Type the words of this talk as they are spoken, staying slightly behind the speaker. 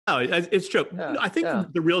No, it's true. Yeah, I think yeah.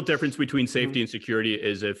 the real difference between Mm-hmm. safety and security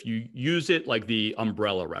is if you use it like the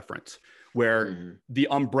umbrella reference, where Mm-hmm. the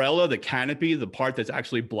umbrella, the canopy, the part that's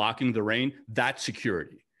actually blocking the rain, that's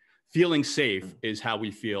security. Feeling safe is how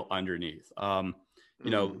we feel underneath.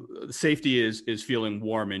 Mm-hmm. Safety is feeling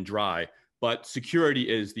warm and dry, but security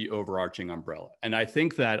is the overarching umbrella. And I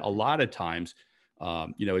think that a lot of times,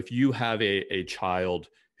 if you have a child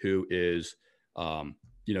who is,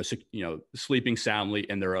 sleeping soundly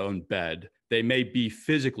in their own bed, they may be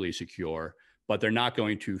physically secure, but they're not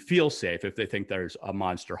going to feel safe if they think there's a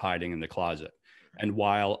monster hiding in the closet. And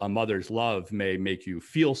while a mother's love may make you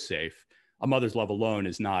feel safe, a mother's love alone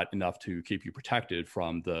is not enough to keep you protected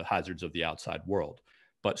from the hazards of the outside world.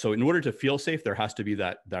 But so in order to feel safe, there has to be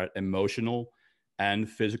that emotional and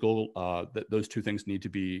physical, those two things need to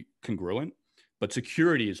be congruent. But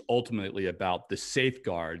security is ultimately about the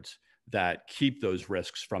safeguards that keep those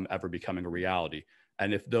risks from ever becoming a reality.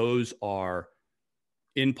 And if those are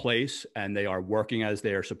in place and they are working as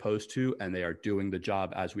they are supposed to, and they are doing the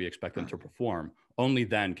job as we expect them to perform, only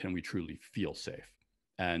then can we truly feel safe.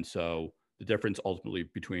 And so the difference ultimately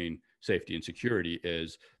between safety and security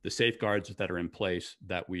is the safeguards that are in place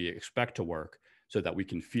that we expect to work so that we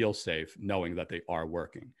can feel safe knowing that they are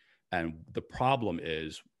working. And the problem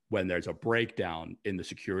is when there's a breakdown in the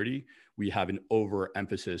security, we have an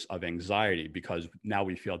overemphasis of anxiety because now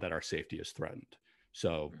we feel that our safety is threatened.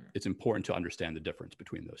 So it's important to understand the difference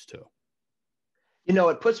between those two.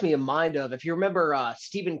 It puts me in mind of, if you remember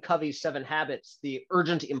Stephen Covey's 7 Habits, the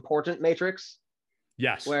urgent important matrix,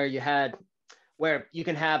 Yes. where you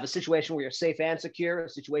can have a situation where you're safe and secure, a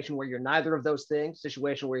situation where you're neither of those things, a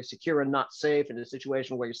situation where you're secure and not safe, and a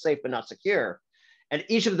situation where you're safe but not secure. And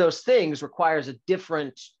each of those things requires a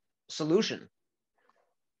different solution.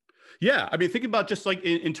 Yeah, I mean, think about just like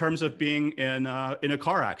in terms of being in a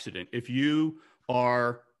car accident. If you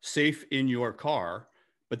are safe in your car,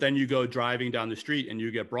 but then you go driving down the street and you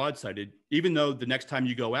get broadsided, even though the next time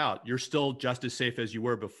you go out, you're still just as safe as you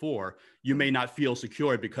were before, you may not feel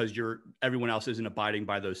secure because everyone else isn't abiding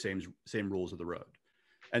by those same rules of the road.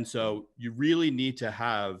 And so you really need to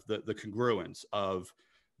have the congruence of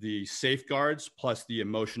the safeguards plus the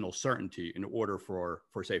emotional certainty in order for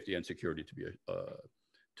safety and security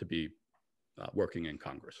to be working in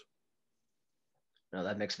Congress. No,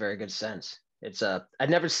 that makes very good sense. I'd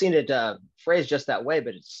never seen it phrased just that way,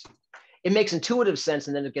 but it makes intuitive sense,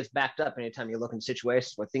 and then it gets backed up anytime you look in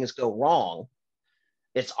situations where things go wrong.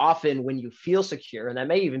 It's often when you feel secure, and that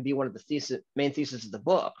may even be one of the main theses of the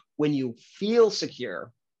book, when you feel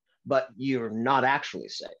secure, but you're not actually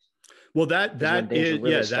safe. Well, that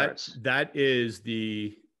is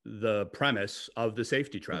the premise of the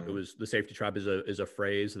safety trap. Mm-hmm. The safety trap is a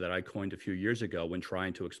phrase that I coined a few years ago when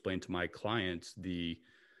trying to explain to my clients the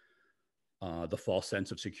false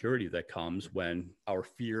sense of security that comes when our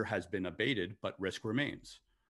fear has been abated, but risk remains.